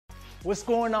What's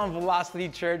going on, Velocity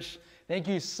Church? Thank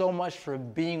you so much for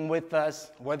being with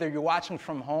us. Whether you're watching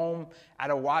from home,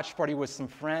 at a watch party with some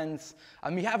friends,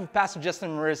 on behalf of Pastor Justin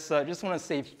and Marissa, I just want to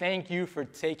say thank you for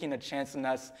taking a chance on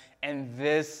us, and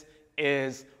this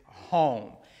is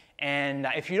home. And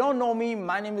if you don't know me,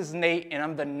 my name is Nate, and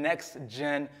I'm the Next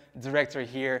Gen Director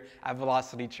here at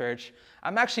Velocity Church.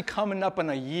 I'm actually coming up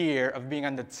on a year of being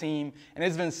on the team, and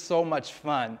it's been so much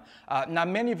fun. Now,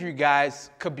 many of you guys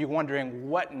could be wondering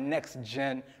what Next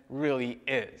Gen really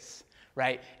is,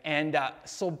 right? And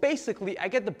so basically, I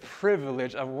get the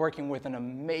privilege of working with an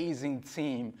amazing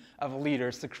team of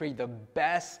leaders to create the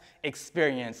best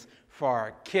experience for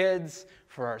our kids,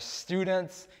 for our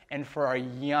students, and for our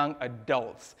young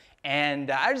adults. And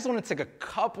I just want to take a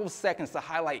couple seconds to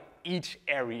highlight each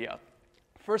area.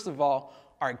 First of all,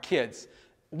 our kids.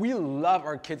 We love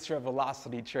our kids here at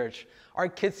Velocity Church. Our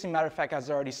kids, as a matter of fact, has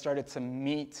already started to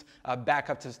meet back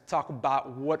up to talk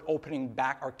about what opening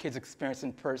back our kids' experience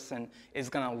in person is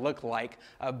going to look like.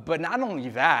 But not only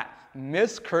that,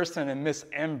 Miss Kirsten and Miss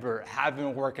Ember have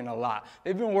been working a lot.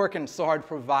 They've been working so hard to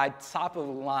provide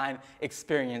top-of-the-line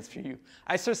experience for you.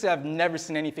 I seriously have never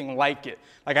seen anything like it.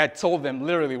 Like I told them,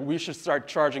 literally, we should start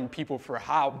charging people for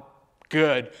how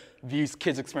good these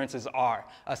kids' experiences are.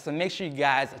 So make sure you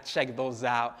guys check those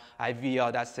out at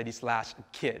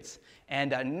vl.city/kids.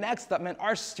 And next up, man,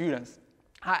 our students.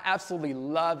 I absolutely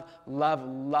love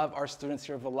our students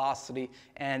here at Velocity.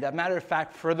 And a matter of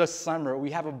fact, for the summer,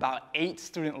 we have about 8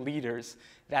 student leaders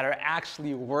that are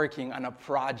actually working on a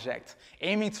project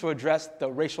aiming to address the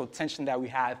racial tension that we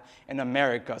have in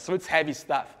America. So it's heavy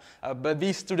stuff. But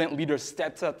these student leaders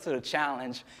stepped up to the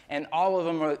challenge, and all of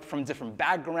them are from different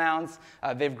backgrounds.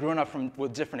 They've grown up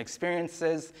with different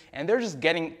experiences, and they're just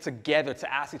getting together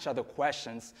to ask each other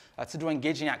questions, to do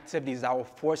engaging activities that will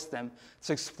force them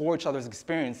to explore each other's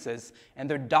experiences, and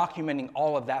they're documenting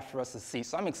all of that for us to see.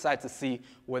 So I'm excited to see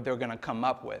what they're gonna come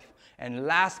up with. And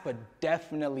last but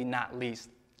definitely not least,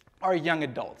 our young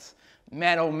adults.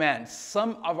 Man, oh man,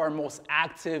 some of our most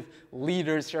active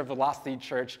leaders here at Velocity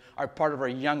Church are part of our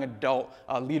young adult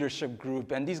leadership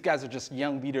group. And these guys are just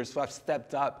young leaders who have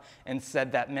stepped up and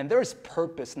said that, man, there's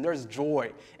purpose and there's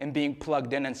joy in being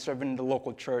plugged in and serving in the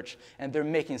local church. And they're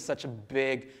making such a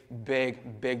big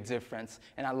difference.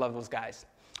 And I love those guys.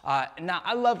 Now,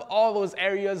 I love all those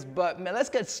areas, but man,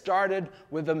 let's get started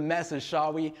with the message,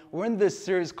 shall we? We're in this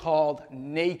series called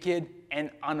Naked and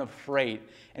Unafraid.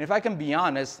 And if I can be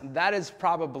honest, that is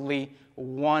probably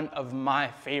one of my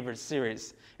favorite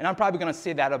series. And I'm probably going to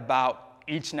say that about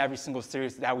each and every single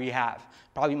series that we have.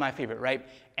 Probably my favorite, right?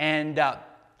 And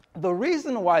the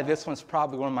reason why this one's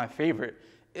probably one of my favorite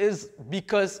is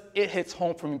because it hits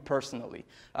home for me personally.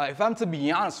 If I'm to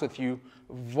be honest with you,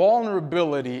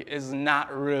 vulnerability is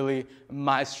not really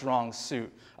my strong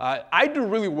suit. I do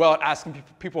really well at asking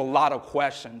people a lot of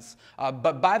questions,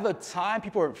 but by the time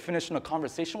people are finishing a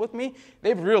conversation with me,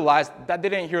 they've realized that they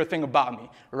didn't hear a thing about me,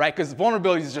 right? Because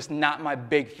vulnerability is just not my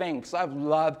big thing. So I've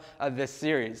loved this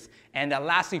series. And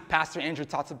last week, Pastor Andrew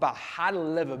talked about how to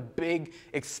live a big,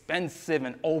 expensive,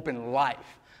 and open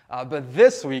life. But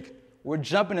this week, we're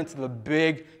jumping into the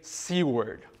big C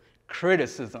word,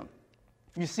 criticism.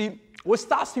 You see, what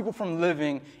stops people from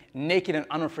living naked and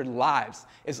unafraid lives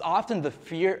is often the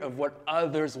fear of what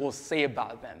others will say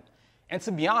about them. And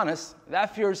to be honest,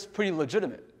 that fear is pretty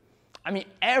legitimate. I mean,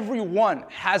 everyone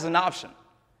has an option.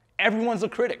 Everyone's a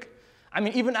critic. I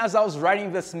mean, even as I was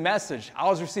writing this message, I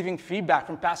was receiving feedback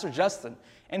from Pastor Justin,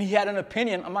 and he had an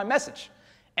opinion on my message.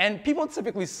 And people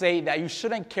typically say that you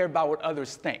shouldn't care about what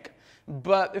others think.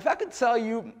 But if I could tell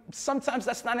you, sometimes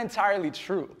that's not entirely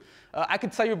true. I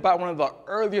could tell you about one of the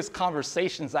earliest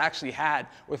conversations I actually had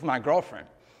with my girlfriend.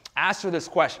 I asked her this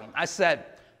question. I said,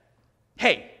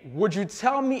 hey, would you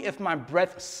tell me if my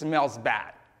breath smells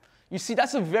bad? You see,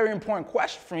 that's a very important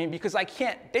question for me because I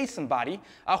can't date somebody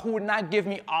who would not give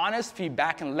me honest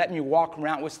feedback and let me walk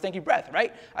around with stinky breath,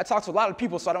 right? I talk to a lot of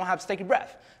people, so I don't have stinky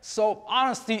breath. So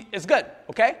honesty is good,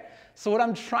 okay? So what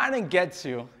I'm trying to get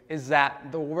to is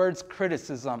that the words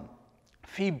criticism,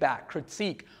 feedback,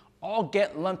 critique, all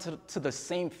get lumped to the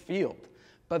same field.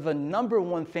 But the number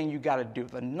one thing you gotta do,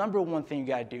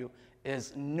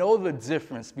 is know the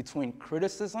difference between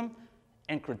criticism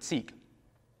and critique.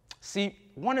 See,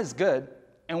 one is good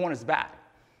and one is bad.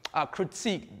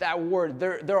 Critique, that word,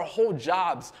 there are whole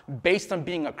jobs based on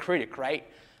being a critic, right?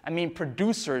 I mean,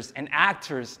 producers and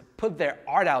actors put their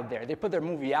art out there, they put their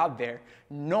movie out there,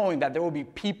 knowing that there will be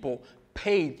people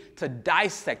paid to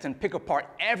dissect and pick apart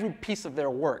every piece of their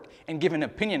work and give an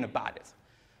opinion about it.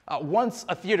 Once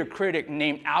a theater critic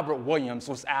named Albert Williams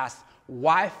was asked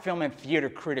why film and theater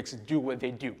critics do what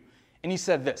they do. And he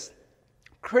said this,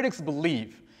 Critics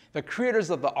believe the creators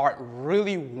of the art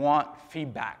really want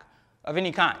feedback of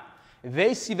any kind.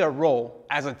 They see their role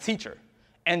as a teacher,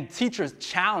 and teachers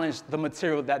challenge the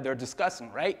material that they're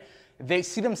discussing, right? They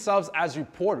see themselves as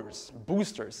reporters,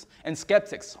 boosters, and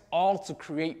skeptics, all to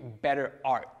create better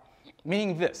art.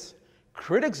 Meaning this,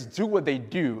 critics do what they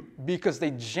do because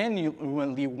they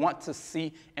genuinely want to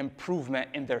see improvement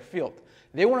in their field.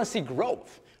 They want to see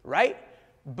growth, right?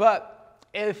 But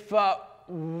if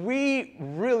we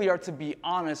really are to be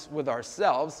honest with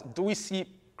ourselves, do we see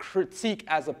critique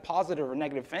as a positive or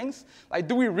negative things? Like,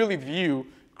 do we really view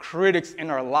critics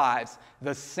in our lives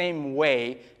the same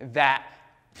way that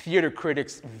theater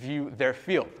critics view their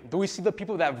field? Do we see the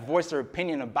people that voice their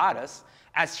opinion about us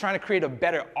as trying to create a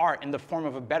better art in the form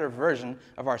of a better version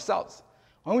of ourselves?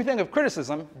 When we think of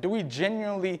criticism, do we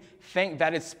genuinely think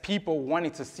that it's people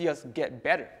wanting to see us get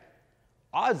better?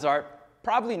 Odds are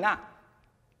probably not.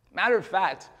 Matter of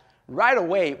fact, right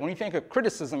away, when you think of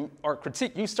criticism or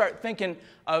critique, you start thinking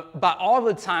about all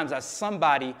the times that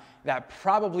somebody that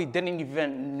probably didn't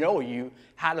even know you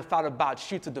had a thought about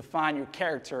you to define your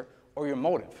character or your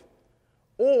motive.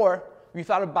 Or you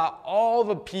thought about all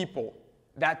the people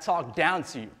that talk down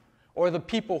to you, or the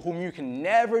people whom you can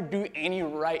never do any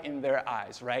right in their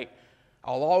eyes, right?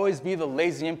 I'll always be the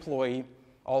lazy employee.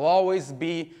 I'll always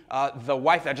be the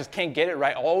wife that just can't get it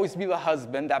right. I'll always be the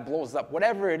husband that blows up,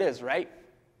 whatever it is, right?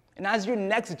 And as your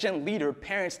next-gen leader,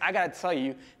 parents, I gotta tell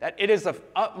you that it is of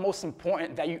utmost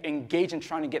importance that you engage in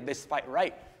trying to get this fight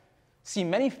right. See,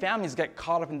 many families get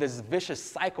caught up in this vicious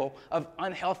cycle of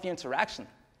unhealthy interaction.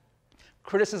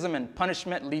 Criticism and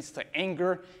punishment leads to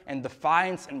anger and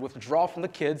defiance and withdrawal from the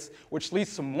kids, which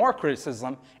leads to more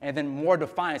criticism and then more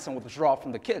defiance and withdrawal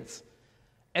from the kids.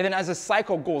 And then as the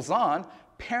cycle goes on,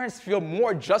 parents feel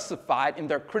more justified in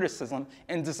their criticism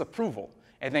and disapproval.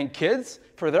 And then kids,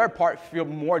 for their part, feel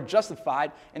more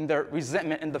justified in their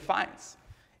resentment and defiance.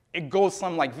 It goes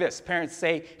something like this. Parents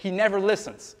say, "He never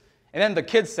listens." And then the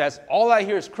kid says, "All I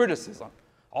hear is criticism.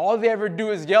 All they ever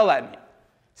do is yell at me."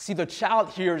 See, the child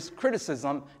hears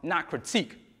criticism, not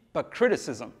critique, but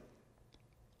criticism.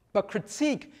 But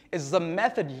critique is the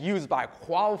method used by a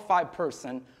qualified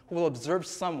person who will observe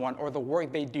someone or the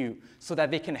work they do so that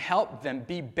they can help them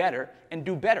be better and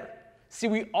do better. See,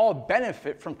 we all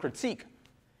benefit from critique.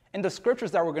 In the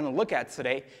scriptures that we're going to look at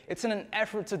today, it's in an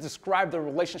effort to describe the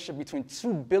relationship between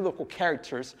two biblical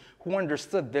characters who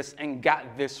understood this and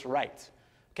got this right.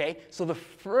 Okay? So the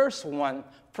first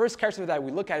character that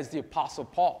we look at is the Apostle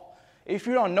Paul. If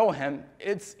you don't know him,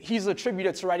 he's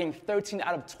attributed to writing 13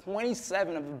 out of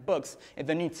 27 of the books in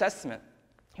the New Testament.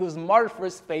 He was martyred for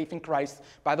his faith in Christ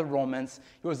by the Romans.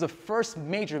 He was the first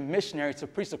major missionary to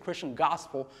preach the Christian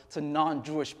gospel to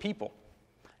non-Jewish people.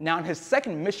 Now, in his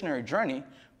second missionary journey,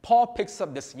 Paul picks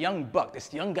up this young buck,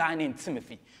 this young guy named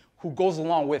Timothy, who goes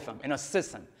along with him and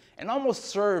assists him, and almost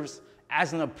serves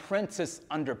as an apprentice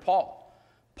under Paul.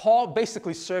 Paul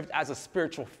basically served as a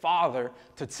spiritual father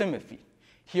to Timothy.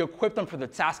 He equipped him for the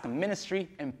task of ministry,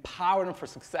 empowered him for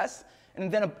success,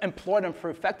 and then employed him for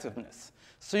effectiveness.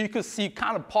 So you could see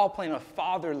kind of Paul playing a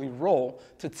fatherly role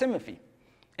to Timothy.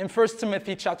 In 1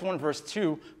 Timothy chapter 1, verse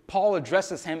 2, Paul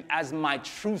addresses him as my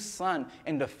true son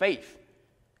in the faith.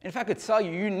 In fact, I could tell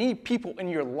you, you need people in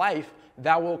your life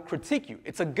that will critique you.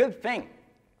 It's a good thing.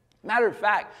 Matter of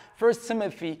fact, 1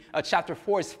 Timothy chapter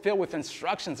 4 is filled with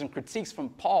instructions and critiques from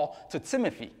Paul to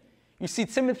Timothy. You see,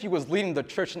 Timothy was leading the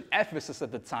church in Ephesus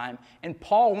at the time, and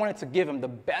Paul wanted to give him the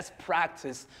best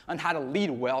practice on how to lead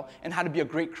well and how to be a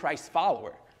great Christ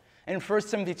follower. In 1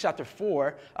 Timothy chapter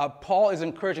 4, Paul is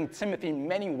encouraging Timothy in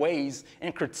many ways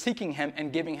and critiquing him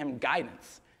and giving him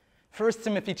guidance. 1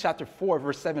 Timothy chapter 4,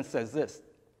 verse 7 says this,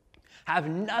 "Have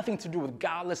nothing to do with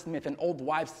godless myth and old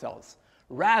wives' tales.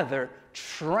 Rather,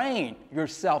 train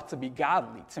yourself to be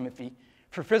godly, Timothy.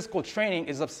 For physical training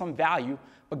is of some value,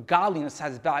 but godliness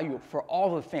has value for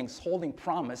all the things, holding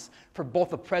promise for both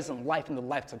the present life and the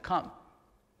life to come."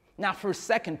 Now, for a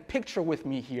second, picture with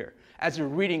me here as you're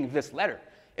reading this letter.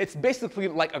 It's basically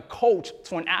like a coach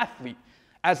to an athlete,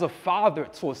 as a father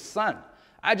to a son.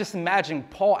 I just imagine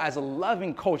Paul as a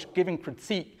loving coach giving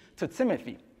critique to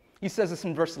Timothy. He says this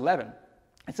in verse 11.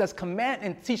 It says, "Command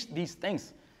and teach these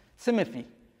things, Timothy.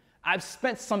 I've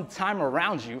spent some time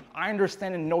around you. I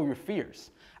understand and know your fears.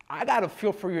 I got a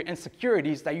feel for your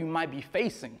insecurities that you might be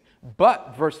facing.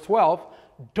 But," verse 12,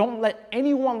 "don't let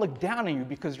anyone look down on you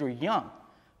because you're young,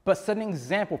 but set an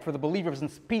example for the believers in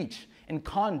speech, in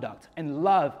conduct, in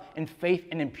love, in faith,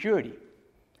 and in purity.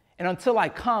 And until I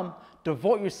come,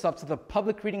 devote yourself to the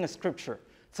public reading of Scripture,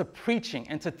 to preaching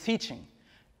and to teaching.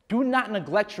 Do not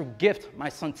neglect your gift, my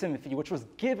son Timothy, which was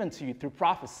given to you through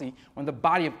prophecy when the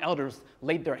body of elders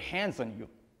laid their hands on you.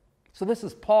 So this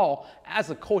is Paul, as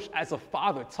a coach, as a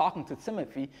father, talking to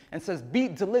Timothy and says, be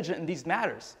diligent in these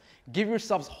matters. Give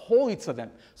yourselves wholly to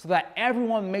them so that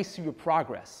everyone may see your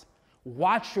progress.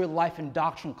 Watch your life and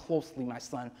doctrine closely, my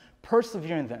son.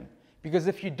 Persevere in them, because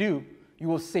if you do, you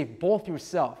will save both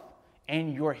yourself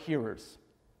and your hearers.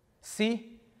 See,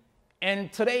 in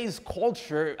today's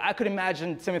culture, I could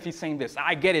imagine Timothy saying this,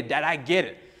 I get it, Dad, I get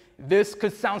it. This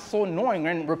could sound so annoying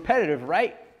and repetitive,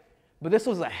 right? But this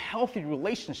was a healthy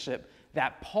relationship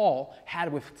that Paul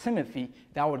had with Timothy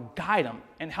that would guide him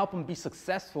and help him be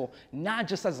successful, not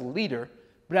just as a leader,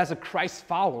 but as a Christ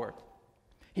follower.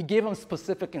 He gave him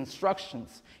specific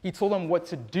instructions. He told him what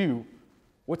to do,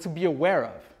 what to be aware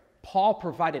of. Paul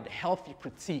provided healthy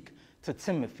critique to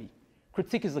Timothy.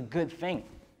 Critique is a good thing.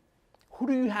 Who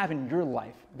do you have in your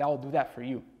life that will do that for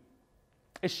you?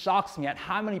 It shocks me at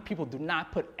how many people do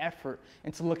not put effort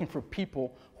into looking for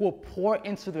people who will pour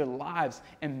into their lives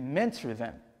and mentor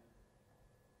them.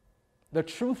 The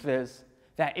truth is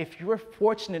that if you're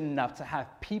fortunate enough to have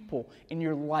people in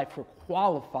your life who are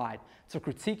qualified to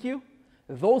critique you,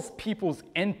 those people's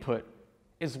input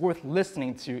is worth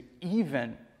listening to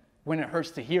even when it hurts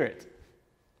to hear it.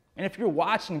 And if you're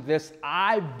watching this,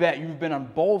 I bet you've been on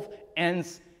both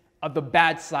ends of the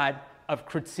bad side of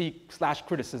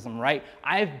critique/criticism, right?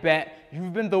 I bet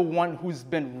you've been the one who's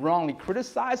been wrongly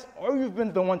criticized, or you've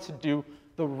been the one to do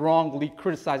the wrongly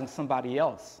criticizing somebody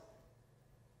else.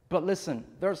 But listen,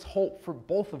 there's hope for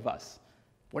both of us,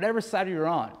 whatever side you're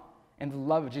on, in the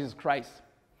love of Jesus Christ.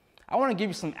 I want to give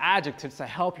you some adjectives to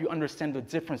help you understand the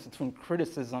difference between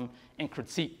criticism and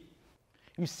critique.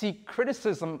 You see,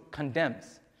 criticism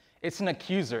condemns. It's an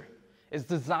accuser. It's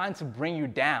designed to bring you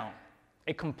down.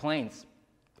 It complains.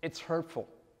 It's hurtful.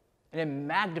 And it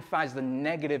magnifies the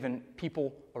negative in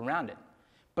people around it.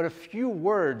 But a few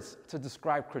words to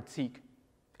describe critique.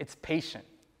 It's patient.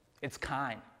 It's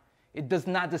kind. It does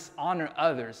not dishonor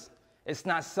others. It's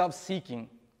not self-seeking.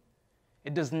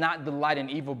 It does not delight in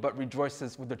evil, but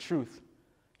rejoices with the truth.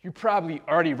 You probably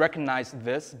already recognized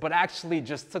this, but actually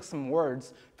just took some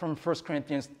words from 1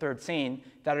 Corinthians 13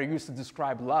 that are used to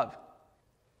describe love.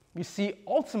 You see,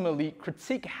 ultimately,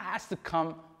 critique has to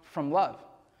come from love.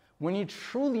 When you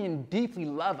truly and deeply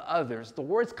love others, the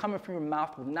words coming from your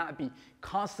mouth will not be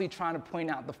constantly trying to point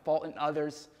out the fault in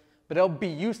others, but it'll be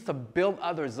used to build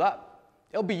others up.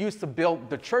 It'll be used to build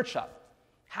the church up.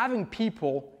 Having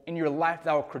people in your life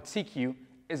that will critique you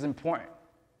is important.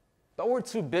 But we're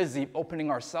too busy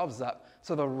opening ourselves up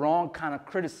to the wrong kind of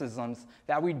criticisms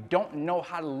that we don't know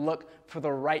how to look for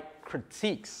the right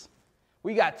critiques.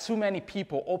 We got too many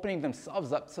people opening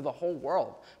themselves up to the whole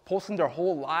world, posting their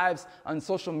whole lives on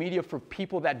social media for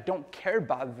people that don't care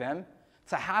about them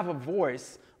to have a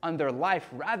voice on their life,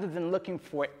 rather than looking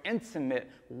for intimate,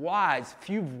 wise,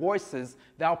 few voices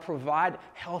that will provide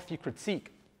healthy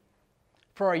critique.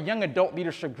 For our young adult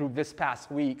leadership group this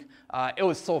past week, it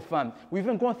was so fun. We've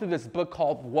been going through this book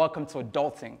called Welcome to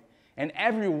Adulting. And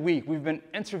every week, we've been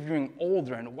interviewing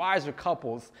older and wiser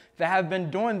couples that have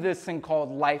been doing this thing called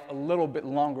life a little bit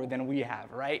longer than we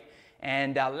have, right?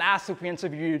 And last week, we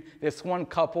interviewed this one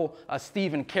couple,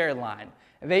 Steve and Caroline.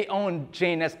 They own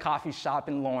J&S Coffee Shop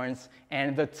in Lawrence,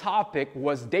 and the topic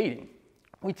was dating.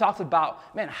 We talked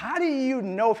about, man, how do you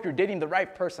know if you're dating the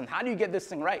right person? How do you get this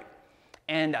thing right?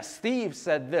 And Steve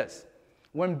said this: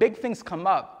 when big things come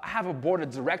up, I have a board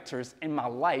of directors in my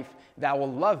life that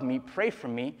will love me, pray for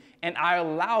me, and I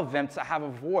allow them to have a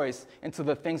voice into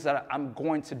the things that I'm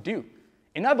going to do.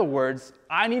 In other words,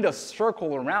 I need a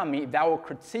circle around me that will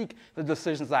critique the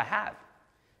decisions I have.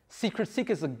 See, critique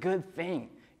is a good thing.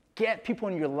 Get people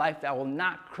in your life that will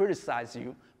not criticize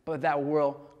you, but that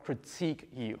will critique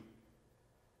you.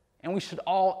 And we should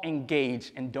all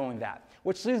engage in doing that.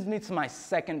 Which leads me to my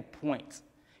second point.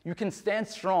 You can stand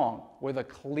strong with a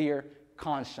clear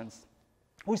conscience.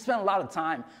 We spent a lot of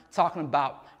time talking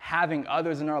about having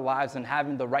others in our lives and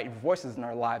having the right voices in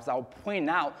our lives that will point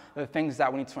out the things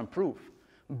that we need to improve.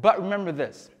 But remember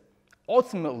this: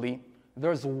 ultimately,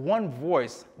 there's one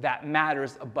voice that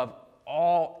matters above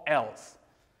all else.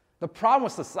 The problem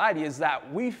with society is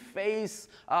that we face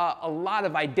a lot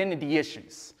of identity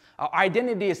issues. Our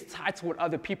identity is tied to what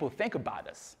other people think about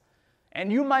us.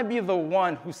 And you might be the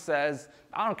one who says,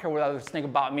 I don't care what others think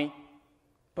about me.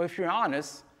 But if you're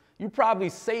honest, you probably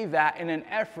say that in an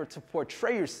effort to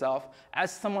portray yourself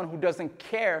as someone who doesn't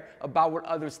care about what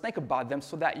others think about them,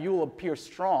 so that you'll appear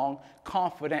strong,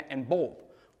 confident, and bold,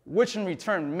 which in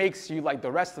return makes you like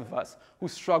the rest of us who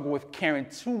struggle with caring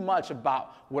too much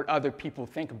about what other people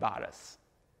think about us.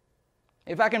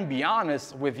 If I can be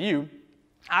honest with you,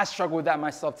 I struggle with that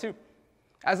myself too.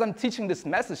 As I'm teaching this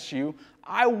message to you,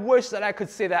 I wish that I could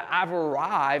say that I've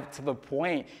arrived to the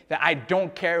point that I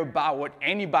don't care about what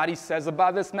anybody says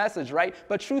about this message, right?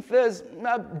 But truth is,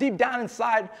 deep down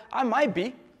inside, I might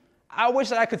be. I wish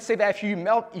that I could say that if you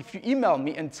emailed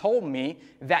me and told me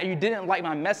that you didn't like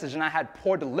my message and I had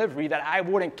poor delivery, that I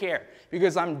wouldn't care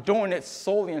because I'm doing it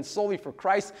solely and solely for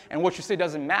Christ and what you say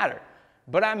doesn't matter.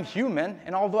 But I'm human,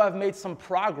 and although I've made some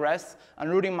progress on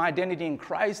rooting my identity in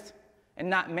Christ and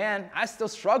not man, I still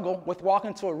struggle with walking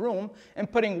into a room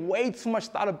and putting way too much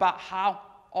thought about how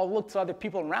I'll look to other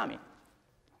people around me.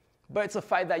 But it's a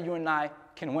fight that you and I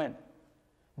can win.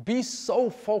 Be so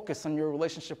focused on your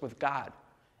relationship with God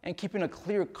and keeping a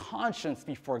clear conscience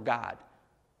before God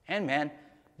and man,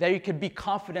 that you can be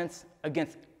confident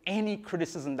against any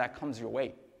criticism that comes your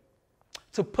way.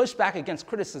 To push back against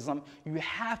criticism, you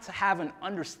have to have an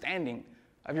understanding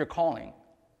of your calling,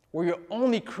 where your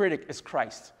only critic is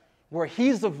Christ, where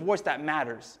he's the voice that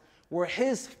matters, where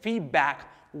his feedback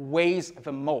weighs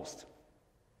the most.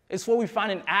 It's what we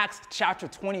find in Acts chapter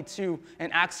 22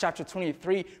 and Acts chapter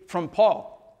 23 from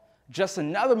Paul. Just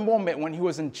another moment when he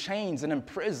was in chains and in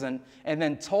prison and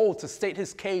then told to state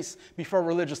his case before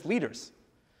religious leaders.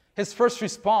 His first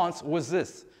response was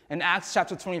this in Acts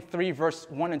chapter 23, verse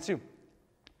 1 and 2.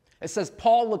 It says,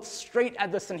 Paul looked straight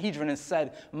at the Sanhedrin and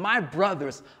said, "My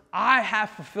brothers, I have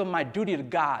fulfilled my duty to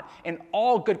God in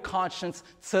all good conscience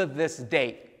to this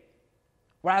day."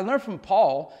 What I learned from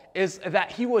Paul is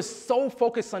that he was so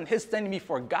focused on his standing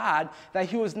before God that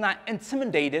he was not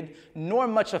intimidated nor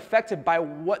much affected by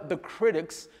what the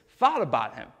critics thought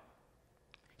about him.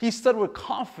 He stood with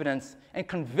confidence and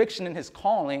conviction in his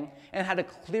calling and had a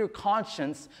clear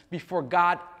conscience before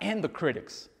God and the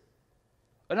critics.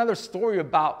 Another story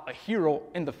about a hero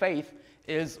in the faith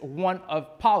is one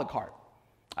of Polycarp.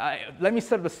 Let me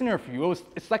set up the scenario for you.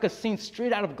 It's like a scene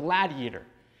straight out of Gladiator.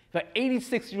 The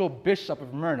 86-year-old bishop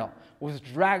of Myrna was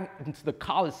dragged into the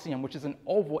Colosseum, which is an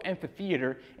oval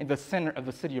amphitheater in the center of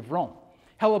the city of Rome,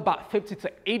 held about 50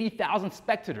 to 80,000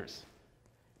 spectators.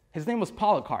 His name was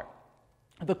Polycarp.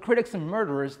 The critics and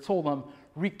murderers told him,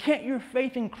 "Recant your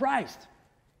faith in Christ.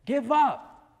 Give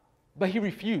up." But he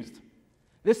refused.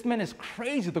 "This man is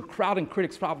crazy," the crowd and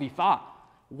critics probably thought.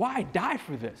 "Why die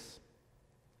for this?"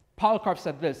 Polycarp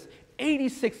said this,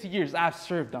 86 years I've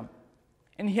served him,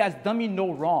 and he has done me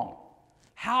no wrong.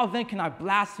 How then can I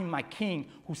blaspheme my king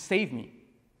who saved me?"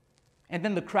 And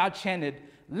then the crowd chanted,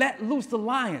 "Let loose the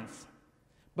lions."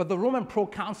 But the Roman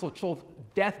proconsul chose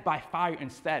death by fire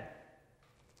instead.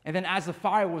 And then as the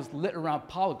fire was lit around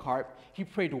Polycarp, he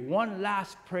prayed one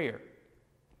last prayer.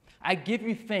 "I give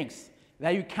you thanks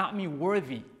that you count me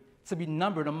worthy to be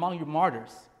numbered among your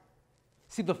martyrs."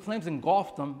 See, the flames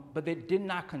engulfed him, but they did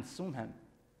not consume him.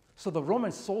 So the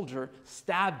Roman soldier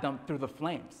stabbed them through the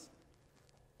flames.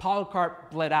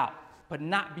 Polycarp bled out, but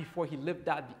not before he lived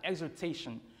out the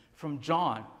exhortation from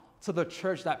John to the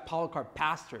church that Polycarp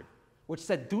pastored, which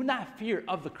said, "Do not fear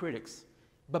of the critics,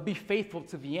 but be faithful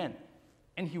to the end."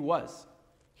 And he was.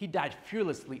 He died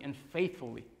fearlessly and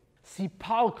faithfully. See,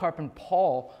 Polycarp and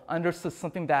Paul understood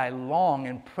something that I long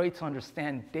and pray to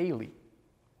understand daily.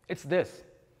 It's this: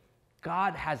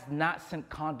 God has not sent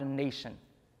condemnation.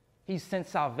 He sent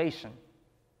salvation.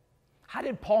 How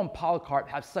did Paul and Polycarp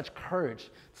have such courage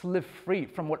to live free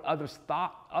from what others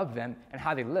thought of them and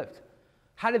how they lived?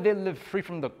 How did they live free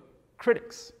from the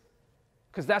critics?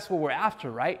 Because that's what we're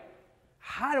after, right?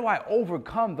 How do I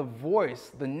overcome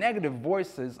the negative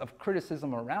voices of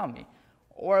criticism around me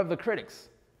or of the critics?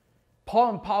 Paul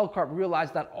and Polycarp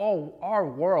realized that our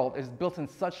world is built in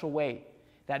such a way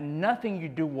that nothing you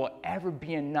do will ever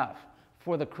be enough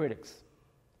for the critics.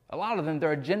 A lot of them,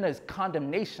 their agenda is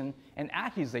condemnation and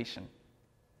accusation.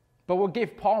 But what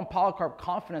gave Paul and Polycarp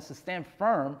confidence to stand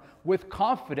firm with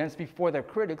confidence before their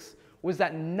critics was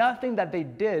that nothing that they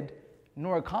did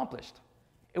nor accomplished.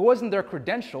 It wasn't their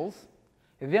credentials.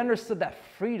 They understood that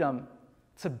freedom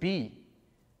to be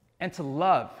and to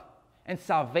love and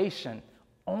salvation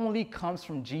only comes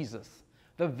from Jesus.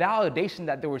 The validation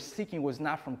that they were seeking was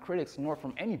not from critics nor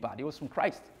from anybody. It was from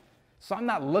Christ. So I'm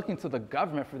not looking to the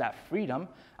government for that freedom.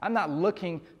 I'm not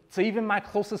looking to even my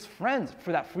closest friends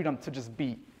for that freedom to just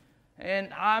be.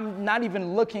 And I'm not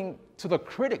even looking to the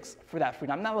critics for that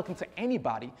freedom. I'm not looking to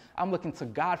anybody. I'm looking to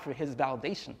God for his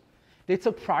validation. They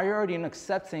took priority in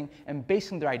accepting and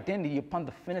basing their identity upon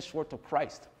the finished work of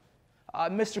Christ.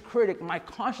 Mr. Critic, my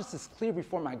conscience is clear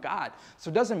before my God,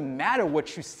 so it doesn't matter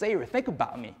what you say or think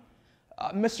about me.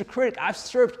 Mr. Critic, I've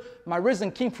served my risen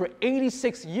King for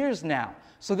 86 years now,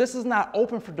 so this is not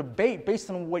open for debate based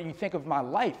on what you think of my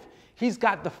life. He's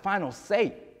got the final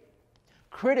say.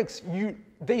 Critics,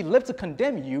 they live to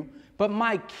condemn you, but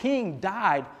my king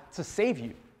died to save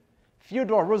you.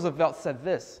 Theodore Roosevelt said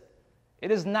this: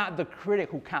 "It is not the critic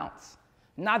who counts,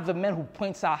 not the man who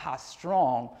points out how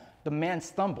strong the man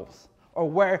stumbles, or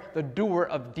where the doer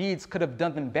of deeds could have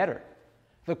done them better.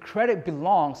 The credit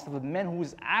belongs to the man who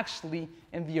is actually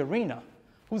in the arena,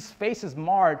 whose face is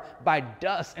marred by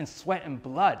dust and sweat and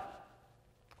blood,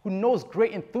 who knows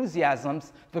great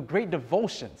enthusiasms, the great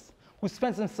devotions, who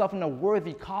spends himself in a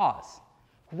worthy cause,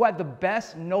 who at the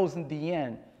best knows in the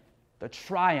end the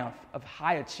triumph of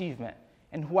high achievement,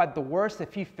 and who at the worst,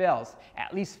 if he fails,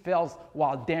 at least fails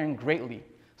while daring greatly,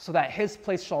 so that his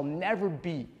place shall never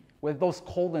be with those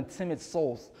cold and timid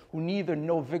souls who neither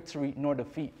know victory nor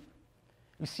defeat."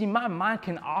 You see, my mind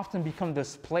can often become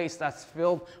this place that's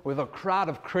filled with a crowd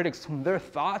of critics whom their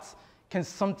thoughts can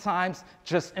sometimes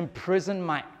just imprison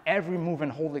my every move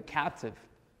and hold it captive.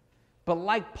 But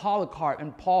like Polycarp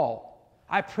and Paul,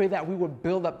 I pray that we would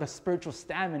build up the spiritual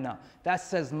stamina that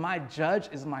says, my judge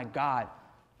is my God,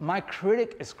 my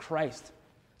critic is Christ.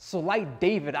 So like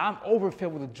David, I'm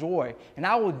overfilled with joy, and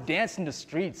I will dance in the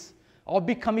streets. I'll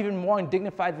become even more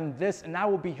undignified than this, and I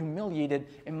will be humiliated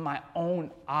in my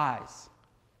own eyes.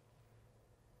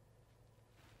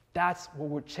 That's what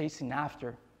we're chasing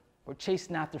after. We're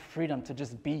chasing after freedom to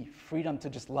just be, freedom to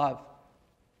just love.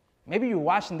 Maybe you're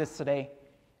watching this today,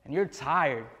 and you're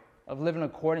tired of living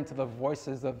according to the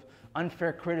voices of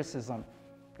unfair criticism.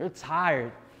 You're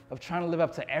tired of trying to live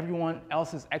up to everyone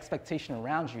else's expectation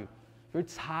around you. You're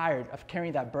tired of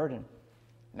carrying that burden.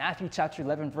 Matthew chapter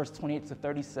 11, verse 28 to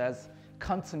 30 says,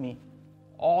 "Come to me,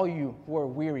 all you who are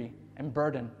weary and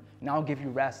burdened, and I'll give you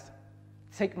rest.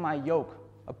 Take my yoke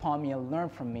upon me and learn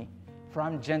from me, for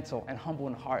I'm gentle and humble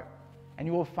in heart, and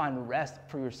you will find rest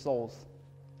for your souls.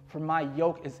 For my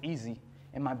yoke is easy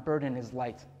and my burden is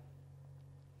light."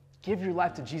 Give your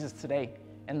life to Jesus today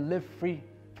and live free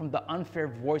from the unfair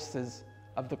voices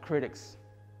of the critics.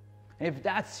 And if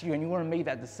that's you and you want to make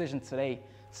that decision today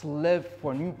to live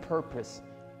for a new purpose,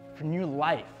 for new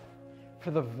life, for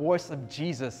the voice of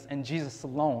Jesus and Jesus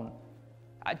alone,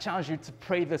 I challenge you to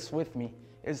pray this with me.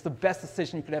 It's the best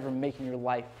decision you could ever make in your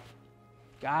life.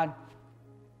 God,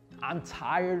 I'm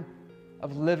tired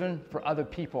of living for other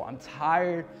people. I'm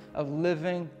tired of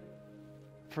living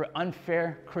for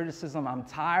unfair criticism. I'm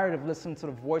tired of listening to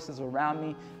the voices around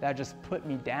me that just put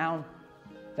me down,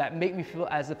 that make me feel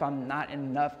as if I'm not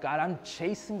enough. God, I'm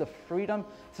chasing the freedom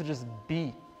to just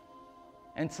be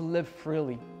and to live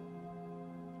freely.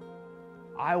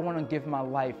 I want to give my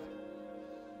life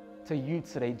to you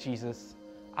today, Jesus.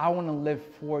 I want to live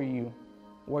for you,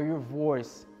 where your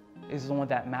voice is the one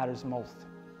that matters most.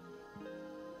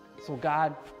 So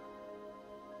God,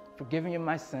 forgive me of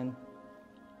my sin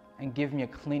and give me a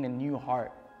clean and new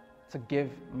heart to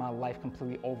give my life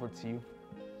completely over to you.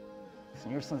 It's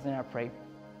in your son's name I pray.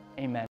 Amen.